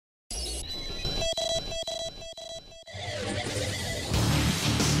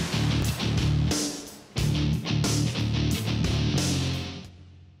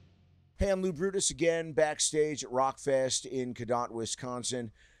I'm Lou Brutus again, backstage at Rockfest in Cadott,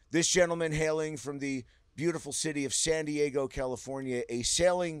 Wisconsin. This gentleman hailing from the beautiful city of San Diego, California, a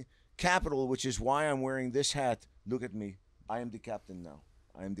sailing capital, which is why I'm wearing this hat. Look at me. I am the captain now.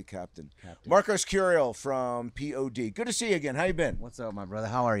 I am the captain. Marcos Curiel from P.O.D. Good to see you again. How you been? What's up, my brother?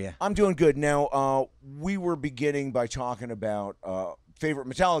 How are you? I'm doing good. Now, we were beginning by talking about favorite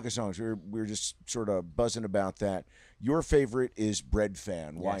Metallica songs. We were just sort of buzzing about that. Your favorite is Bread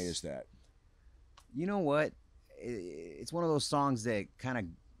Fan. Why is that? You know what? It's one of those songs that kind of,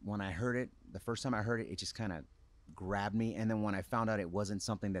 when I heard it, the first time I heard it, it just kind of grabbed me. And then when I found out it wasn't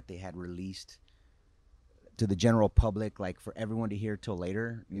something that they had released to the general public, like for everyone to hear till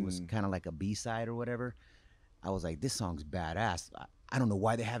later, it was kind of like a B-side or whatever. I was like, this song's badass. I don't know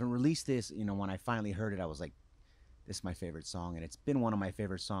why they haven't released this. You know, when I finally heard it, I was like, this is my favorite song. And it's been one of my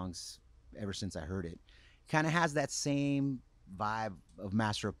favorite songs ever since I heard it. Kind of has that same vibe of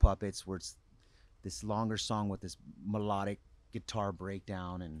Master of Puppets, where it's this longer song with this melodic guitar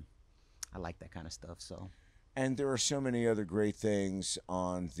breakdown, and I like that kind of stuff. So, and there are so many other great things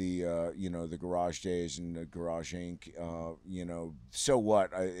on the you know, the Garage Days and the Garage Inc. You know, So What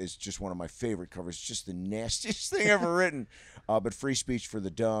is just one of my favorite covers. It's just the nastiest thing ever written. But Free Speech for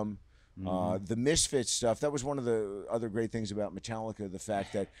the Dumb. The Misfits stuff, that was one of the other great things about Metallica, the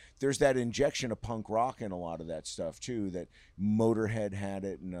fact that there's that injection of punk rock in a lot of that stuff too, that Motorhead had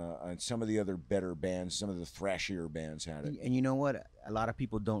it, and some of the other better bands, some of the thrashier bands had it. And you know what, a lot of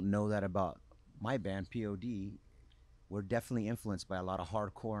people don't know that about my band, P.O.D. We're definitely influenced by a lot of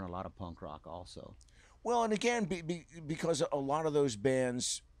hardcore and a lot of punk rock also. Well, and again, because a lot of those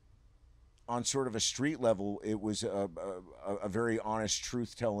bands, on sort of a street level, it was a very honest,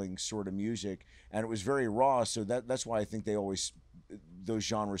 truth-telling sort of music, and it was very raw. So that's why I think those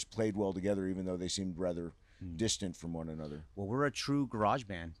genres played well together, even though they seemed rather distant from one another. Well, we're a true garage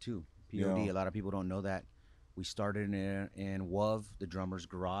band too. P.O.D. Yeah. A lot of people don't know that. We started in WOV, the drummer's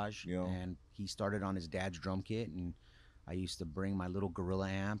garage, and he started on his dad's drum kit, and I used to bring my little Gorilla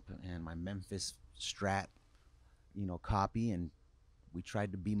amp and my Memphis Strat, you know, copy, and we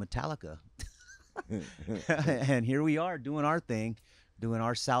tried to be Metallica. And here we are doing our thing, doing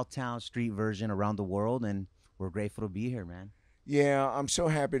our Southtown street version around the world, and we're grateful to be here, man. Yeah, I'm so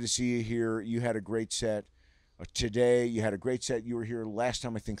happy to see you here. You had a great set today. You had a great set. You were here last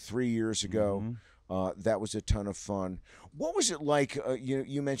time, I think 3 years ago. That was a ton of fun. What was it like?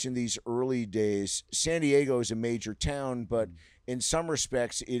 You mentioned these early days. San Diego is a major town, but in some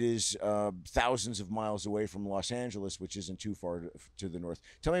respects, it is thousands of miles away from Los Angeles, which isn't too far to the north.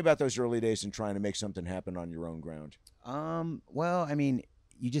 Tell me about those early days and trying to make something happen on your own ground. Well, I mean,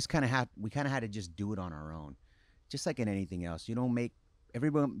 we kind of had to just do it on our own, just like in anything else. You don't make,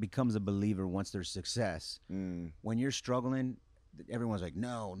 everyone becomes a believer once there's success. When you're struggling, everyone's like,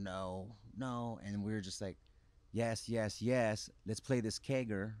 no, no, no, and we're just like, yes, yes, yes. Let's play this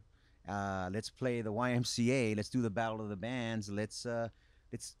kegger. Let's play the YMCA. Let's do the Battle of the Bands. Let's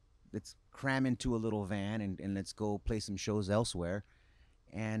cram into a little van and let's go play some shows elsewhere.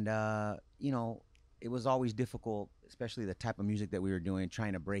 And you know, it was always difficult, especially the type of music that we were doing,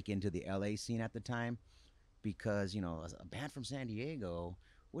 trying to break into the LA scene at the time, because, you know, a band from San Diego,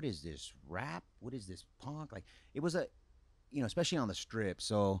 what is this rap? What is this punk? Like, it was you know, especially on the Strip.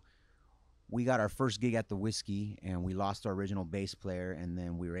 So we got our first gig at the Whiskey, and we lost our original bass player, and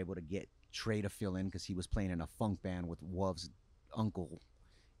then we were able to get Trey to fill in because he was playing in a funk band with WOV's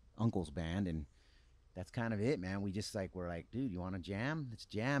uncle's band, and that's kind of it, man. We just we're like, dude, you want to jam? Let's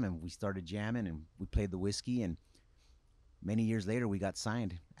jam, and we started jamming, and we played the Whiskey, and many years later, we got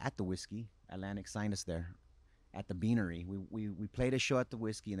signed at the Whiskey. Atlantic signed us there at the Beanery. We played a show at the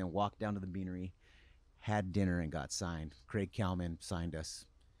Whiskey, and then walked down to the Beanery, had dinner, and got signed. Craig Kalman signed us.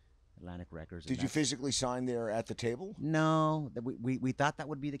 Atlantic Records. Did you physically sign there at the table? No, we thought that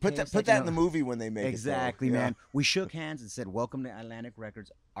would be the case. Put that in the movie when they make exactly, it. Exactly, man. We shook hands and said, welcome to Atlantic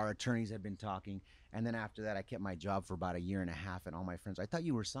Records. Our attorneys had been talking. And then after that, I kept my job for about 1.5 years, and all my friends, I thought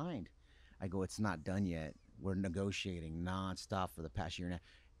you were signed. I go, it's not done yet. We're negotiating nonstop for the past 1.5 years.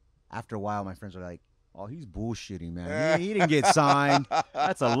 After a while, my friends were like, oh, he's bullshitting, man. He didn't get signed.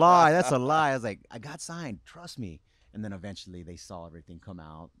 That's a lie. That's a lie. I was like, I got signed. Trust me. And then eventually they saw everything come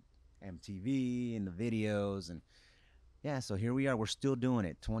out. MTV and the videos, and yeah, so here we are. We're still doing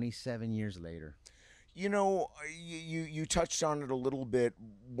it 27 years later. You know, you touched on it a little bit.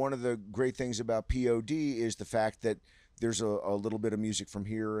 One of the great things about P.O.D. is the fact that there's a little bit of music from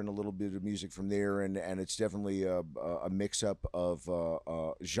here and a little bit of music from there, and it's definitely a mix-up of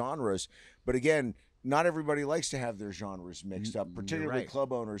genres. But again, not everybody likes to have their genres mixed up, particularly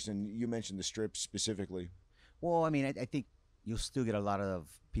club owners, and you mentioned the Strip specifically. Well, I mean, I think you'll still get a lot of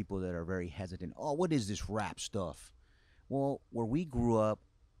people that are very hesitant. Oh, what is this rap stuff? Well, where we grew up,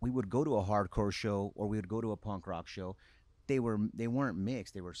 we would go to a hardcore show or we would go to a punk rock show. They weren't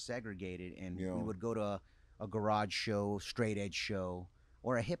mixed. They were segregated, and You we know, would go to a garage show, straight edge show,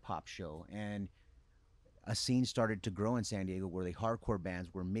 or a hip hop show, and a scene started to grow in San Diego where the hardcore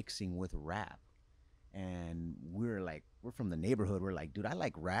bands were mixing with rap. And we're from the neighborhood. We're like, dude, I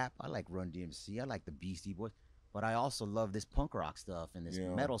like rap. I like Run DMC. I like the Beastie Boys, but I also love this punk rock stuff and this you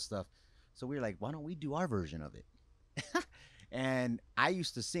know. metal stuff. So we were like, why don't we do our version of it? And I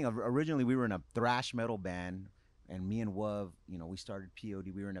used to sing. Originally, we were in a thrash metal band, and me and Wov, we started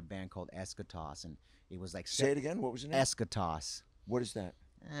P.O.D. We were in a band called Eschatos, and it was like Say it again. What was the name? Eschatos. What is that?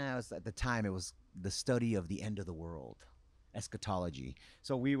 At the time, it was the study of the end of the world, eschatology.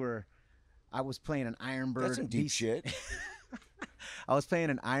 So I was playing an Ironbird. That's some deep shit. I was playing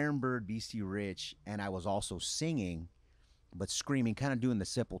an Ironbird BC Rich, and I was also singing, but screaming, kind of doing the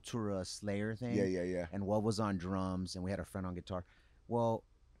Sepultura Slayer thing. Yeah. And Wub was on drums, and we had a friend on guitar. Well,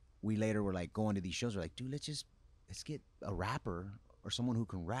 we later were like going to these shows. We're like, dude, let's get a rapper or someone who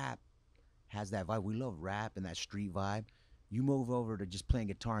can rap, has that vibe. We love rap and that street vibe. You move over to just playing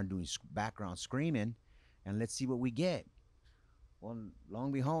guitar and doing background screaming, and let's see what we get. Well, long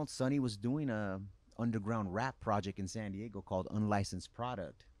and behold, Sonny was doing a underground rap project in San Diego called Unlicensed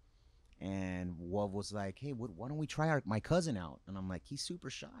Product. And Wov was like, hey, why don't we try my cousin out? And I'm like, he's super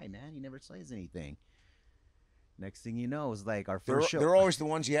shy, man. He never says anything. Next thing you know, it's like our first show. They're always the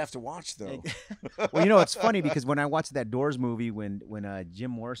ones you have to watch, though. Well, it's funny because when I watched that Doors movie, when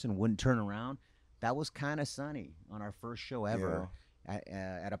Jim Morrison wouldn't turn around, that was kind of Sonny on our first show ever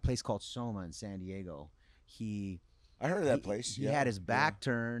at a place called Soma in San Diego. I heard of that place. He had his back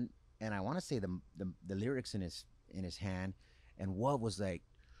turned, and I want to say the lyrics in his hand, and Wub was like,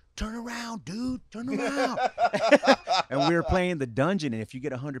 turn around, dude, turn around. And we were playing the dungeon, and if you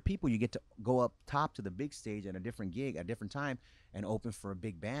get 100 people, you get to go up top to the big stage at a different gig at a different time and open for a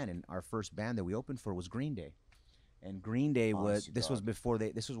big band. And our first band that we opened for was Green Day. And Green Day was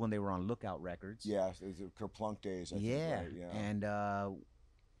when they were on Lookout Records. Yeah, it was the Kerplunk days. I think, right? Yeah. And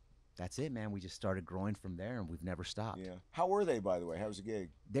that's it, man. We just started growing from there, and we've never stopped. Yeah. How were they, by the way? How was the gig?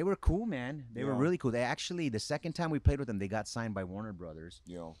 They were cool, man. They were really cool. They actually, the second time we played with them, they got signed by Warner Brothers.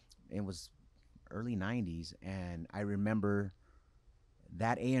 Yeah. It was early 90s, and I remember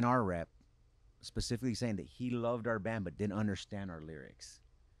that A&R rep specifically saying that he loved our band but didn't understand our lyrics.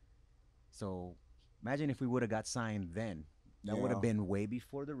 So imagine if we would have got signed then. That would have been way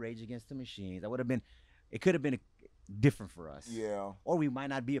before the Rage Against the Machine. It could have been different for us. Yeah. Or we might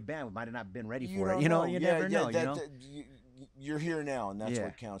not be a band. We might have not been ready for it. You never know. You're here now, and that's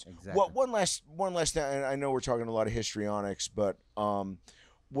what counts. Exactly. Well, one last thing. And I know we're talking a lot of histrionics, but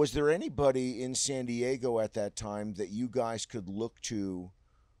was there anybody in San Diego at that time that you guys could look to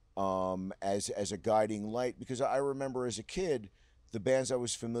as a guiding light? Because I remember as a kid, the bands I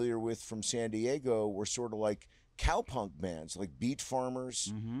was familiar with from San Diego were sort of like cowpunk bands, like Beat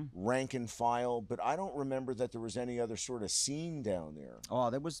Farmers, Rank and File, but I don't remember that there was any other sort of scene down there. Oh,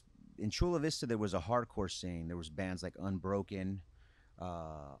 there was in Chula Vista. There was a hardcore scene. There was bands like Unbroken,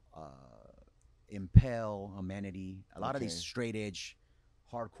 Impel, Amenity, a lot of these straight edge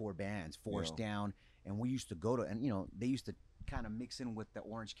hardcore bands, Force Down, and we used to go to, and they used to kind of mix in with the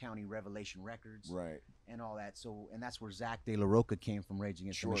Orange County Revelation Records, right, and all that. So, and that's where Zach De La Roca came from, Rage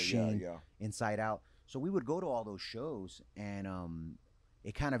Against the Machine, Inside Out. So we would go to all those shows, and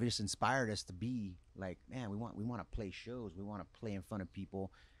it kind of just inspired us to be like, man, we want to play shows, we want to play in front of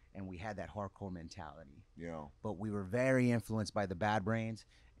people, and we had that hardcore mentality. Yeah. But we were very influenced by the Bad Brains,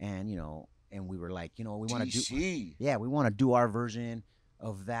 and and we were like, we want to do our version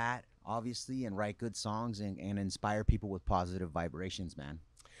of that, obviously, and write good songs and inspire people with positive vibrations, man.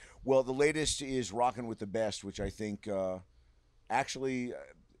 Well, the latest is Rockin' with the Best, which I think actually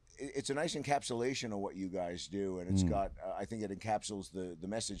it's a nice encapsulation of what you guys do, and it's got I think it encapsulates the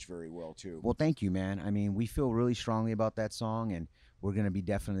message very well too. Well, thank you, man. I mean, we feel really strongly about that song, and we're going to be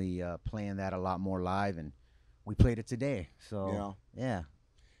definitely playing that a lot more live, and we played it today. So yeah.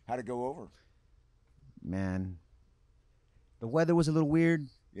 How'd it go over? Man, the weather was a little weird.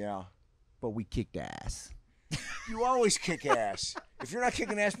 Yeah. But we kicked ass. You always kick ass. If you're not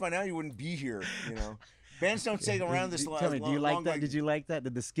kicking ass by now, you wouldn't be here, Bands don't stay around this long. Tell me, do you like that? Did you like that?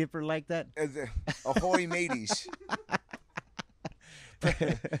 Did the skipper like that? Ahoy, mateys.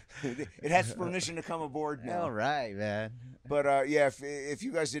 It has permission to come aboard now. All right, man. But if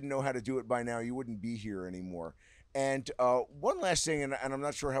you guys didn't know how to do it by now, you wouldn't be here anymore. And one last thing, and I'm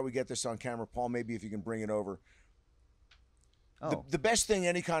not sure how we get this on camera, Paul. Maybe if you can bring it over. Oh, the best thing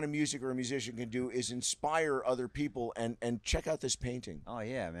any kind of music or a musician can do is inspire other people. And check out this painting. oh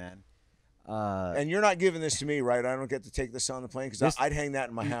yeah, man. And you're not giving this to me, right? I don't get to take this on the plane because I'd hang that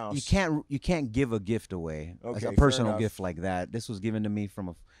in my house. You can't give a gift away, Okay, a personal fair gift like that. This was given to me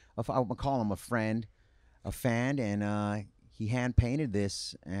from I'm gonna call him a friend, a fan, and he hand painted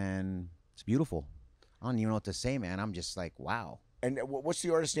this, and it's beautiful. I don't even know what to say, man. I'm just like, wow. And what's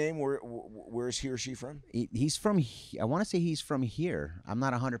the artist's name? Where is he or she from? He's from. I want to say he's from here. I'm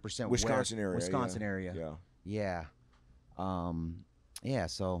not 100% Wisconsin area. Wisconsin area. Yeah. Yeah. Yeah.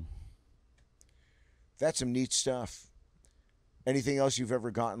 So that's some neat stuff. Anything else you've ever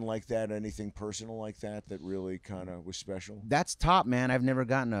gotten like that? Anything personal like that that really kind of was special? that's top, man. I've never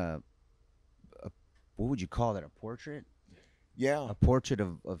gotten a what would you call that? A portrait? Yeah. A portrait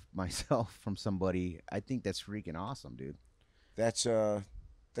of myself from somebody. I think that's freaking awesome, dude. That's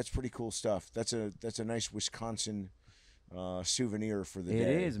pretty cool stuff. That's a nice Wisconsin souvenir for the day.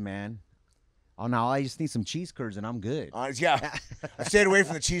 It is, man. Oh, now I just need some cheese curds and I'm good. Yeah, I've stayed away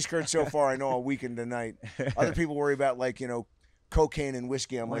from the cheese curds so far. I know all weekend tonight. Other people worry about cocaine and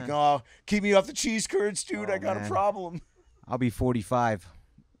whiskey. I'm like, oh, keep me off the cheese curds, dude. Oh, I got man. a problem. I'll be 45.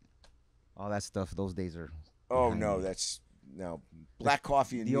 All that stuff. Those days are. Oh no, black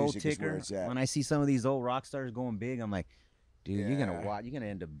coffee and the old music is where ticker. it's at. When I see some of these old rock stars going big, I'm like, dude, you're gonna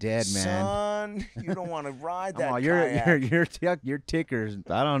end up dead, man. Son, you don't want to ride that. Your tickers.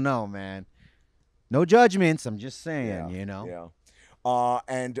 I don't know, man. No judgments. I'm just saying, Yeah.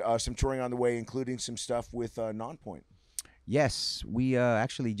 And some touring on the way, including some stuff with Nonpoint. Yes, we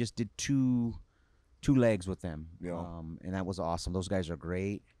actually just did two legs with them. Yeah. And that was awesome. Those guys are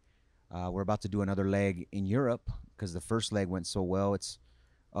great. We're about to do another leg in Europe because the first leg went so well. It's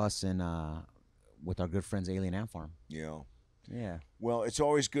us and with our good friends Alien Ant Farm. Yeah. Yeah. Well, it's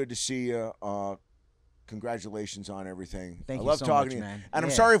always good to see you. Congratulations on everything. Thank I you love so talking much, to you. man. And I'm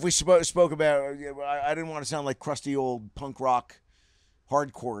Yeah. sorry if we spoke about. I didn't want to sound like crusty old punk rock,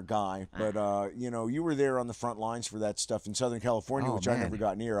 hardcore guy, but you were there on the front lines for that stuff in Southern California, Oh, which I man. never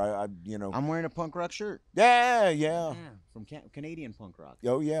got near. I'm wearing a punk rock shirt. Yeah. From Canadian punk rock.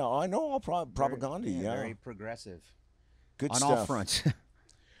 Oh yeah, I know all propaganda. Yeah, Very progressive. Good on stuff. all fronts.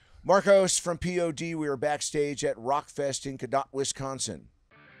 Marcos from P.O.D. We are backstage at Rockfest in Cadott, Wisconsin.